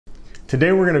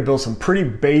Today we're going to build some pretty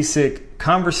basic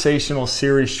conversational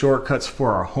Siri shortcuts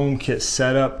for our HomeKit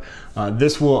setup.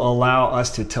 This will allow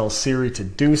us to tell Siri to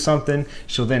do something.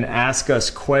 She'll then ask us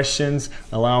questions,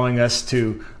 allowing us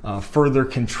to further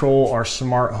control our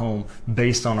smart home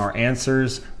based on our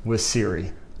answers with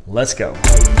Siri. Let's go.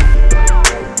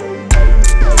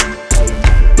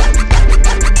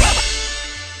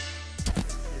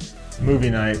 Movie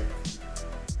night.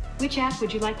 Which app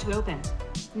would you like to open?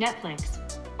 Netflix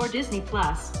or Disney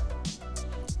Plus?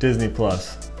 Disney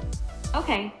Plus.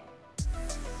 Okay.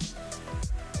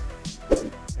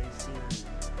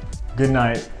 Good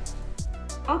night.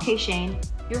 Okay, Shane.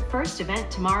 Your first event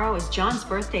tomorrow is John's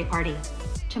birthday party.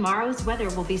 Tomorrow's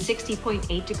weather will be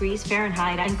 60.8 degrees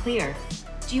Fahrenheit and clear.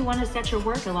 Do you want to set your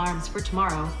work alarms for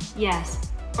tomorrow?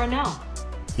 Yes or no?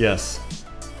 Yes.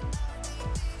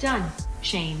 Done,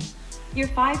 Shane. Your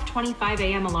 5:25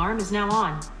 a.m. alarm is now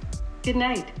on. Good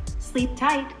night. Sleep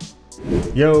tight.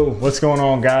 Yo, what's going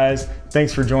on, guys?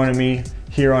 Thanks for joining me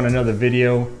here on another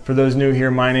video. For those new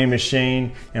here, my name is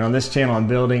Shane, and on this channel I'm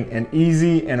building an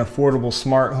easy and affordable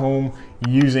smart home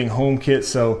using HomeKit.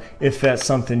 So if that's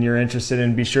something you're interested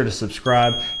in, be sure to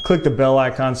subscribe. Click the bell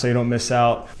icon so you don't miss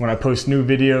out when I post new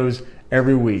videos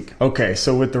every week. Okay,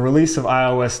 so with the release of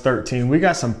iOS 13, we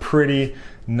got some pretty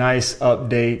nice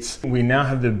updates. We now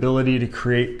have the ability to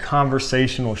create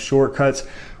conversational shortcuts,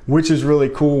 which is really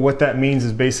cool. What that means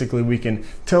is basically we can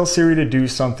tell Siri to do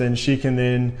something. She can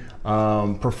then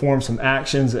perform some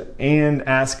actions and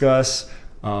ask us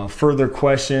further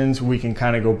questions. We can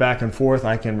kind of go back and forth.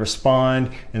 I can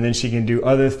respond, and then she can do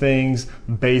other things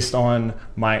based on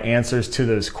my answers to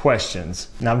those questions.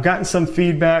 Now, I've gotten some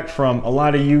feedback from a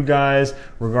lot of you guys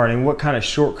regarding what kind of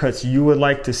shortcuts you would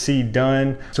like to see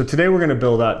done. So today we're going to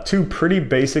build out two pretty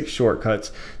basic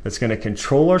shortcuts that's going to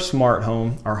control our smart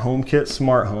home, our HomeKit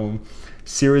smart home.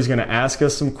 Siri's going to ask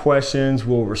us some questions,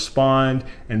 we'll respond,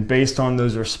 and based on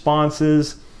those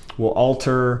responses, we'll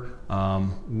alter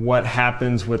what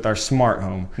happens with our smart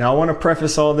home. Now, I want to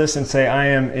preface all this and say I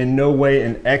am in no way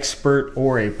an expert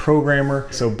or a programmer.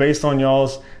 So based on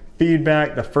y'all's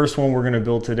feedback, the first one we're going to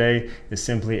build today is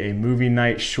simply a movie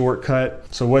night shortcut.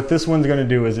 So what this one's going to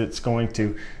do is it's going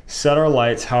to set our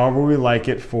lights however we like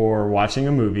it for watching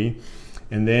a movie,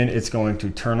 and then it's going to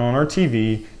turn on our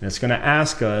TV, and it's going to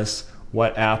ask us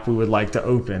what app we would like to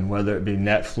open, whether it be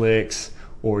Netflix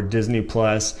or Disney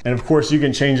Plus. And of course, you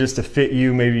can change this to fit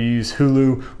you. Maybe you use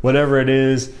Hulu, whatever it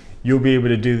is, you'll be able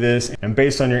to do this. And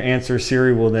based on your answer,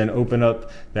 Siri will then open up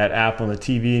that app on the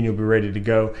TV and you'll be ready to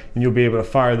go. And you'll be able to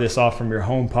fire this off from your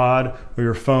HomePod or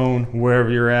your phone, wherever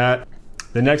you're at.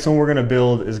 The next one we're gonna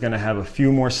build is gonna have a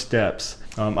few more steps.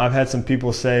 I've had some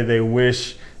people say they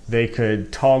wish they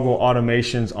could toggle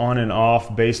automations on and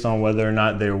off based on whether or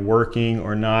not they're working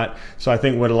or not. So I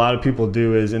think what a lot of people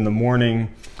do is in the morning,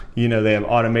 you know, they have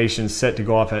automations set to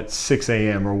go off at 6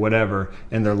 a.m. or whatever,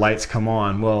 and their lights come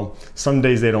on. Well, some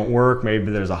days they don't work, maybe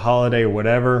there's a holiday or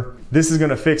whatever. This is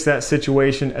gonna fix that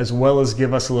situation as well as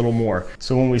give us a little more.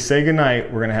 So when we say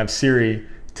goodnight, we're gonna have Siri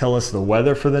tell us the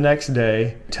weather for the next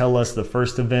day, tell us the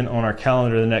first event on our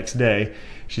calendar the next day.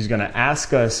 She's gonna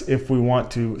ask us if we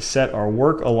want to set our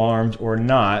work alarms or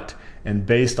not, and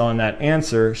based on that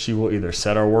answer, she will either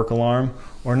set our work alarm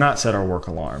or not set our work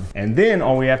alarm. And then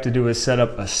all we have to do is set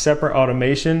up a separate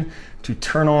automation to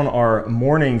turn on our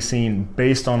morning scene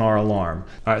based on our alarm.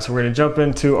 All right, so we're gonna jump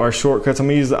into our shortcuts. I'm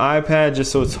gonna use the iPad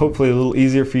just so it's hopefully a little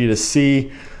easier for you to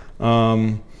see.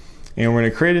 And we're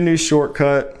gonna create a new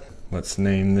shortcut. Let's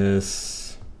name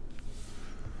this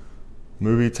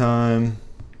movie time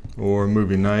or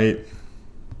movie night.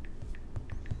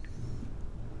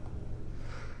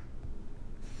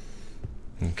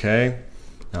 Okay,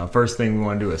 now first thing we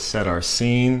want to do is set our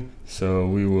scene. So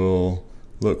we will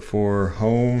look for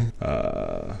home,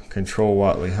 control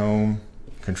Watley home,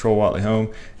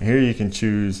 and here you can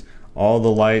choose all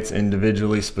the lights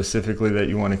individually specifically that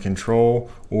you want to control,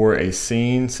 or a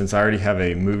scene. Since I already have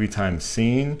a movie time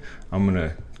scene, I'm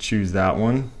gonna choose that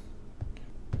one.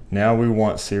 Now we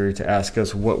want Siri to ask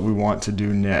us what we want to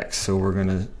do next. So we're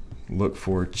gonna look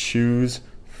for choose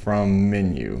from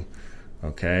menu,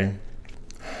 okay?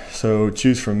 So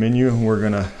choose from menu, and we're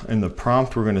gonna, in the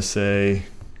prompt, we're gonna say,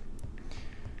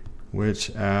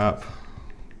 which app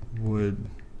would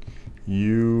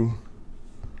you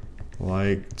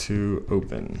like to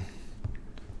open?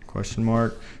 Question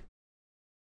mark.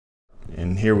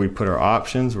 And here we put our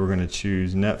options. We're gonna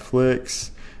choose Netflix.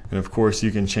 And of course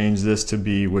you can change this to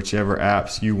be whichever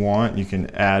apps you want. You can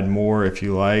add more if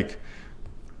you like.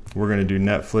 We're gonna do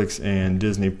Netflix and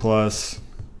Disney Plus.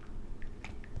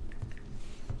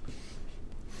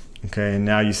 Okay, and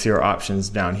now you see our options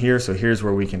down here. So here's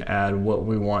where we can add what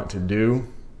we want to do.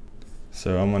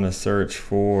 So I'm going to search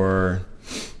for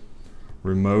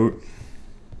remote.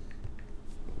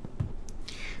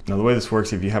 Now the way this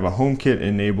works, if you have a HomeKit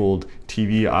enabled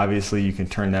TV, obviously you can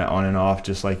turn that on and off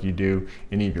just like you do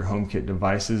any of your HomeKit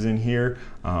devices in here.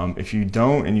 If you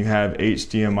don't and you have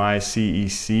HDMI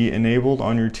CEC enabled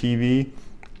on your TV,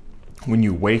 when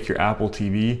you wake your Apple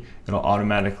TV, it'll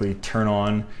automatically turn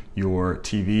on your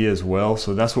TV as well.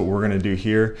 So that's what we're gonna do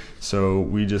here. So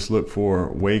we just look for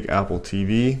wake Apple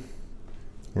TV.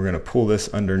 We're gonna pull this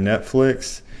under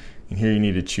Netflix. And here you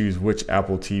need to choose which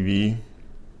Apple TV.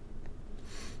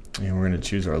 And we're going to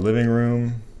choose our living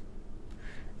room.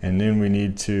 And then we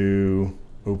need to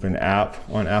open app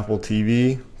on Apple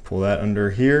TV. Pull that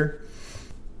under here.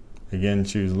 Again,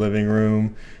 choose living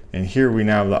room. And here we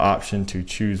now have the option to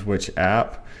choose which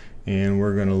app. And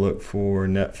we're going to look for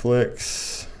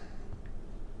Netflix.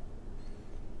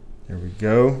 There we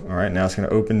go. All right, now it's going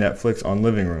to open Netflix on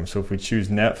living room. So if we choose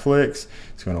Netflix,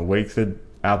 it's going to wake the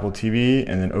Apple TV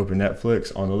and then open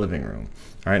Netflix on the living room.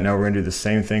 All right, now we're going to do the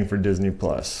same thing for Disney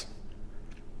Plus.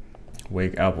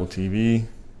 Wake Apple TV.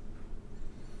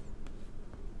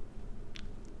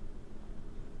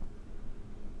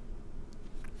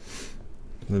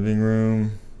 Living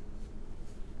room.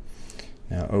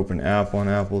 Now open app on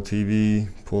Apple TV.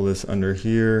 Pull this under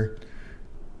here.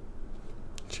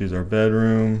 Choose our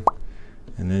bedroom.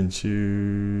 And then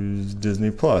choose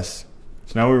Disney Plus.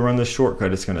 So now we run the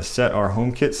shortcut. It's going to set our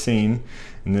HomeKit scene,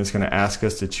 and then it's going to ask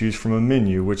us to choose from a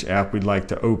menu which app we'd like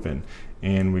to open.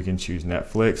 And we can choose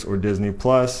Netflix or Disney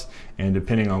Plus, and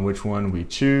depending on which one we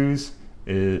choose,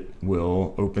 it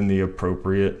will open the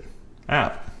appropriate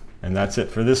app. And that's it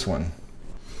for this one.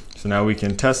 So now we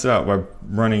can test it out by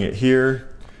running it here,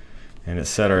 and it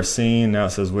set our scene. Now it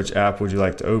says which app would you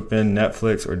like to open,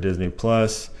 Netflix or Disney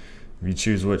Plus. If you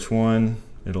choose which one,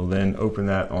 it'll then open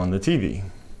that on the TV.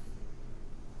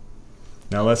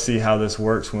 Now let's see how this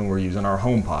works when we're using our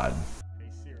HomePod.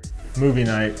 Movie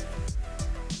night.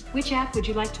 Which app would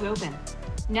you like to open?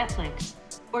 Netflix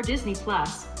or Disney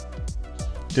Plus?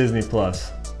 Disney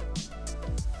Plus.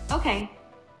 Okay.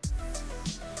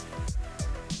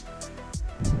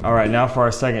 All right, now for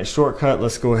our second shortcut,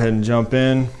 let's go ahead and jump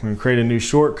in. We're gonna create a new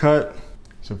shortcut.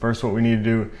 So first what we need to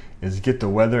do is get the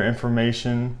weather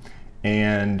information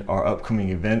and our upcoming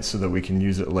events so that we can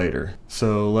use it later.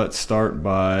 So let's start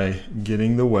by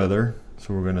getting the weather.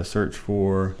 So we're gonna search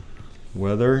for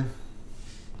weather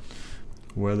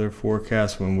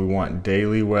forecast when we want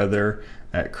daily weather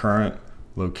at current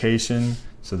location.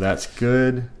 So that's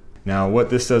good. Now what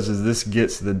this does is this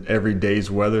gets the every day's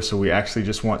weather, so we actually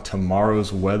just want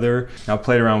tomorrow's weather. Now I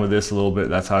played around with this a little bit,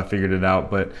 that's how I figured it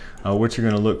out, but what you're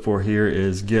gonna look for here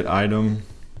is get item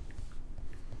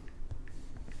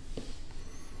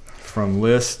from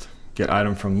list, get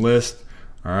item from list.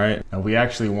 All right, now we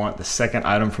actually want the second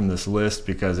item from this list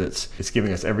because it's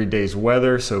giving us every day's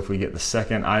weather. So if we get the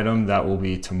second item, that will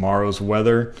be tomorrow's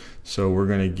weather. So we're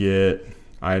gonna get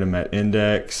item at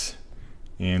index,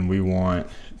 and we want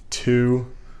 2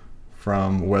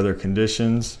 from weather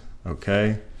conditions.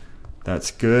 Okay,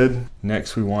 that's good.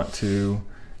 Next we want to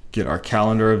get our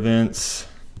calendar events,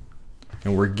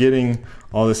 and we're getting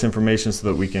all this information so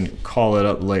that we can call it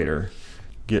up later.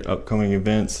 Get upcoming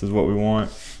events is what we want.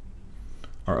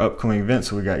 Our upcoming events,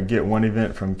 so we got get one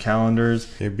event from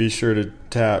calendars. Okay, be sure to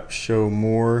tap show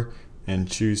more and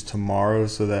choose tomorrow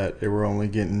so that we're only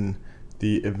getting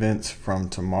the events from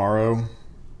tomorrow.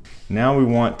 Now we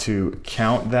want to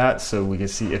count that so we can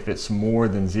see if it's more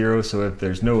than 0. So if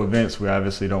there's no events, we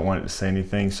obviously don't want it to say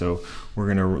anything. So we're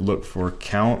gonna look for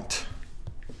count.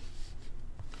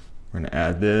 We're gonna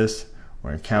add this.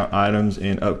 We're gonna count items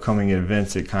in upcoming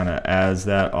events. It kind of adds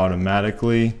that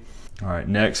automatically. All right,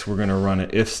 next we're gonna run an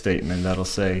if statement that'll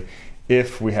say,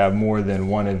 if we have more than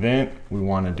one event, we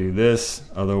wanna do this,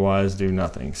 otherwise do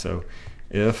nothing. So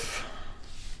if,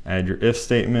 add your if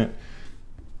statement.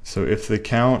 So if the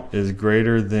count is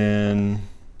greater than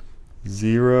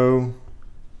 0,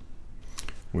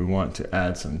 we want to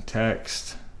add some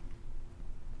text.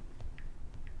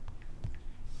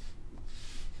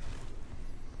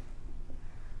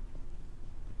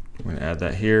 I'm going to add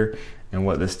that here, and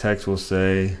what this text will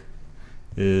say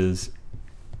is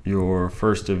your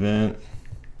first event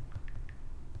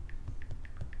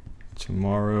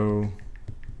tomorrow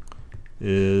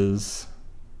is,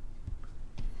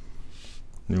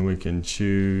 then we can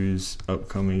choose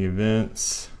upcoming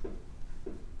events.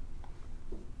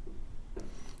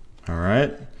 All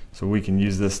right, so we can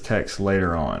use this text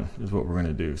later on is what we're going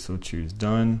to do. So choose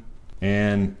done.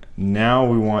 And now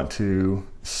we want to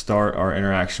start our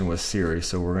interaction with Siri.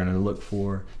 So we're going to look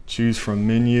for choose from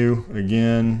menu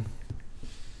again.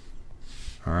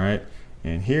 All right.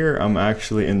 And here I'm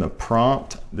actually in the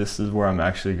prompt. This is where I'm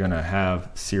actually going to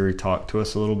have Siri talk to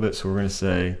us a little bit. So we're going to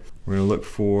say, we're going to look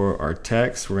for our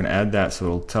text. We're going to add that so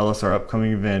it'll tell us our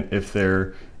upcoming event if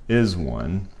there is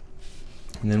one.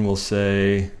 And then we'll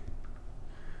say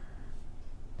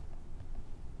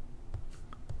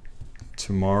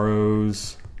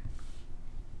tomorrow's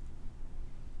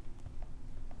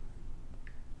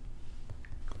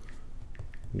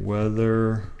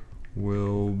weather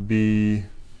will be.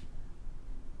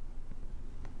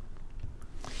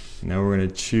 Now we're going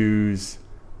to choose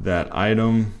that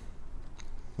item.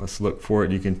 Let's look for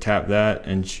it. You can tap that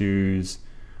and choose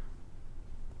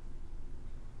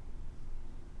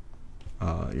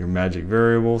your magic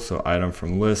variable. So item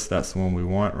from list, that's the one we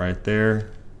want right there.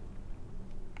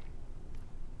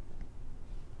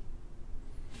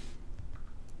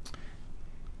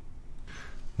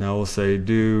 Now we'll say,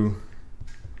 do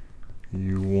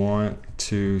you want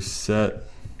to set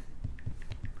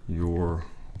your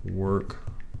work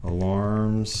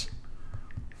alarms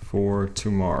for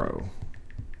tomorrow?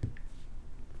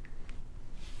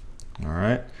 All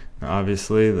right, now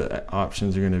obviously the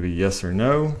options are going to be yes or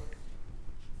no.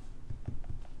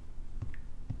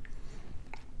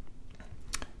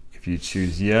 If you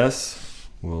choose yes,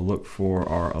 we'll look for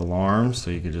our alarm.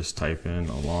 So you can just type in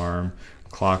alarm,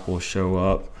 clock will show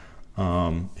up.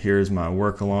 Here's my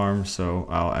work alarm, so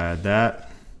I'll add that.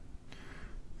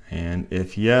 And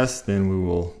if yes, then we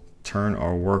will turn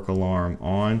our work alarm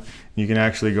on. You can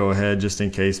actually go ahead, just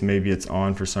in case maybe it's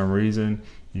on for some reason,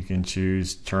 you can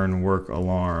choose turn work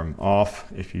alarm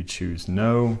off if you choose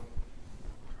no.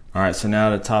 All right, so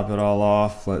now to top it all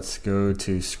off, let's go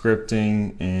to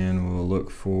scripting and we'll look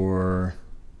for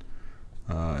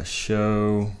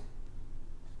show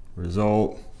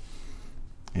result.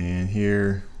 And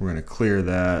here we're going to clear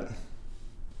that.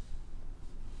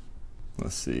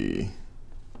 Let's see.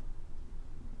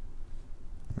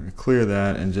 We're going to clear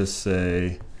that and just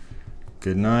say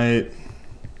good night,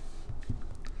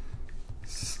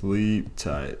 sleep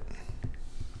tight.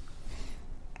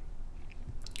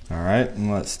 All right,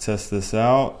 and let's test this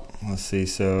out. Let's see,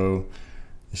 so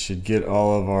it should get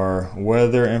all of our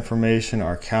weather information,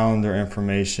 our calendar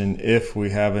information. If we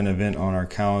have an event on our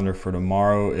calendar for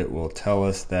tomorrow, it will tell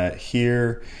us that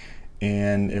here,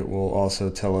 and it will also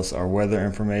tell us our weather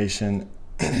information.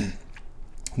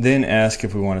 Then ask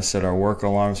if we want to set our work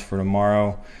alarms for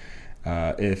tomorrow.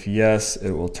 If yes,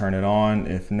 it will turn it on.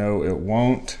 If no, it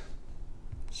won't.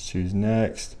 Let's choose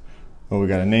next. Oh, we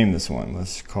got to name this one.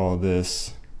 Let's call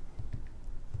this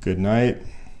Good Night.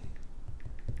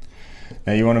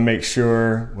 Now you want to make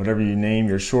sure whatever you name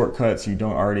your shortcuts, you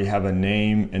don't already have a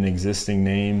name, an existing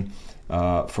name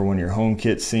for one of your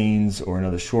HomeKit scenes or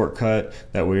another shortcut.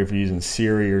 That way if you're using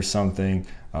Siri or something,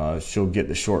 she'll get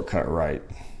the shortcut right.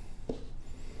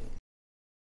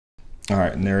 All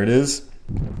right, and there it is.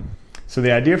 So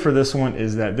the idea for this one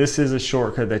is that this is a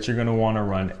shortcut that you're going to want to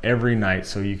run every night.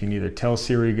 So you can either tell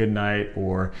Siri good night,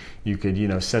 or you could,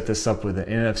 set this up with an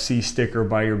NFC sticker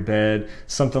by your bed,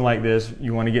 something like this.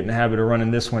 You want to get in the habit of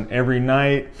running this one every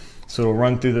night. So it'll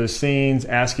run through those scenes,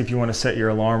 ask if you want to set your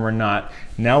alarm or not.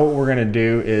 Now what we're going to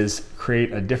do is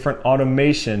create a different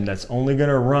automation that's only going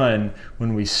to run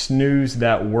when we snooze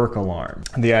that work alarm.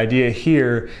 The idea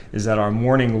here is that our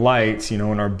morning lights, in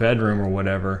our bedroom or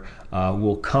whatever,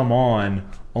 will come on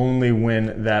only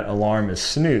when that alarm is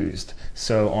snoozed.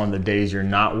 So on the days you're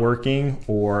not working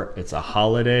or it's a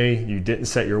holiday, you didn't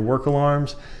set your work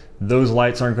alarms, those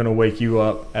lights aren't going to wake you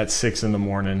up at 6 in the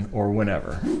morning or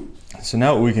whenever. So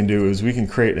now what we can do is we can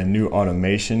create a new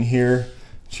automation here.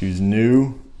 Choose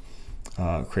new,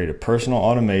 create a personal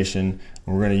automation.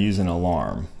 We're going to use an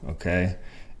alarm, okay?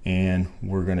 And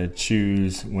we're going to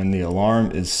choose when the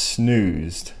alarm is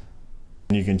snoozed.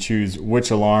 And you can choose which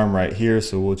alarm right here.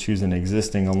 So we'll choose an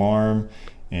existing alarm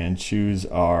and choose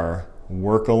our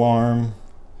work alarm.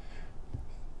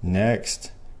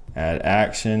 Next, add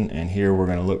action, and here we're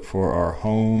going to look for our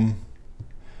home.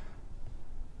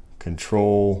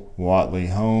 Control Watley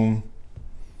home.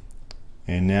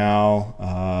 And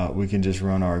now we can just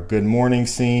run our good morning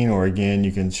scene, or again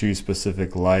you can choose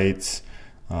specific lights.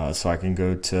 So I can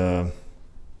go to,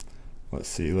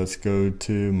 let's go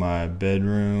to my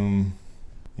bedroom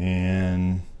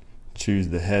and choose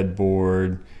the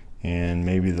headboard and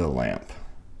maybe the lamp.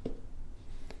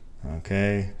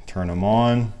 Okay, turn them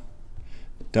on,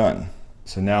 done.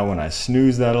 So now when I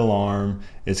snooze that alarm,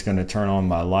 it's going to turn on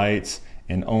my lights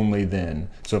and only then.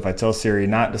 So if I tell Siri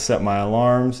not to set my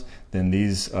alarms, then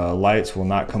these lights will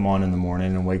not come on in the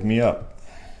morning and wake me up.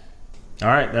 All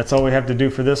right, that's all we have to do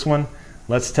for this one.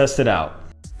 Let's test it out.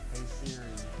 Hey Siri.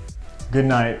 Good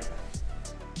night.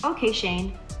 Okay,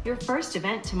 Shane. Your first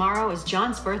event tomorrow is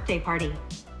John's birthday party.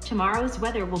 Tomorrow's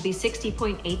weather will be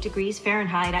 60.8 degrees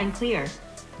Fahrenheit and clear.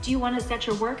 Do you want to set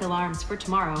your work alarms for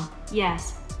tomorrow?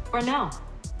 Yes or no?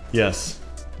 Yes.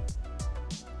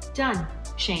 Done,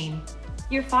 Shane.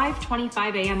 Your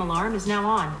 5:25 a.m. alarm is now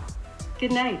on.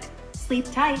 Good night. Sleep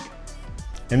tight.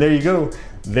 And there you go.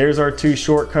 There's our 2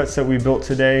 shortcuts that we built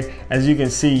today. As you can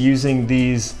see, using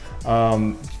these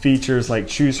features like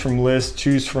choose from list,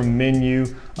 choose from menu,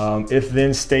 if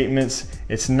then statements,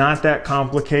 it's not that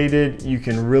complicated. You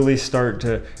can really start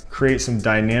to create some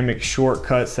dynamic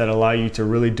shortcuts that allow you to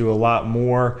really do a lot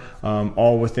more,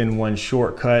 all within one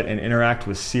shortcut, and interact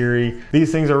with Siri.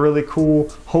 These things are really cool.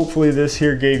 Hopefully this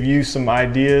here gave you some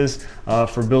ideas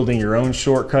for building your own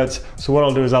shortcuts. So what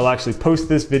I'll do is I'll actually post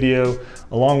this video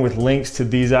along with links to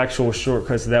these actual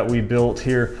shortcuts that we built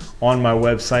here on my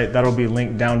website. That'll be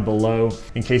linked down below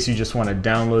in case you just want to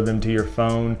download them to your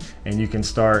phone, and you can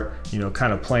start,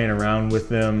 kind of playing around with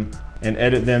them and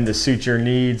edit them to suit your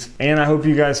needs. And I hope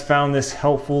you guys found this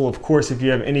helpful. Of course, if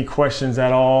you have any questions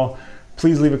at all,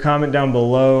 please leave a comment down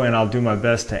below and I'll do my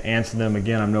best to answer them.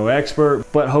 Again, I'm no expert,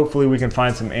 but hopefully we can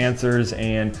find some answers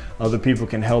and other people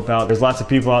can help out. There's lots of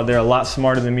people out there a lot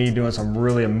smarter than me doing some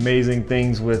really amazing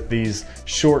things with these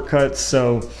shortcuts.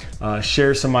 So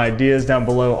share some ideas down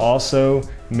below also,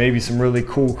 maybe some really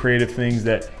cool creative things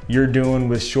that you're doing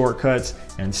with shortcuts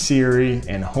and Siri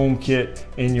and HomeKit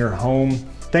in your home.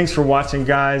 Thanks for watching,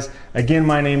 guys. Again,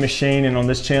 my name is Shane, and on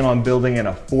this channel I'm building an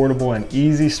affordable and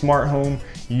easy smart home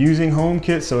using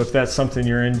HomeKit. So if that's something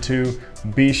you're into,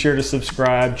 be sure to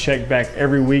subscribe. Check back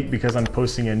every week because I'm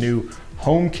posting a new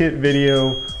HomeKit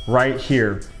video right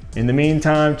here. In the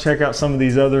meantime, check out some of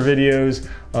these other videos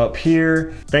up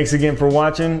here. Thanks again for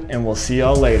watching, and we'll see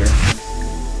y'all later.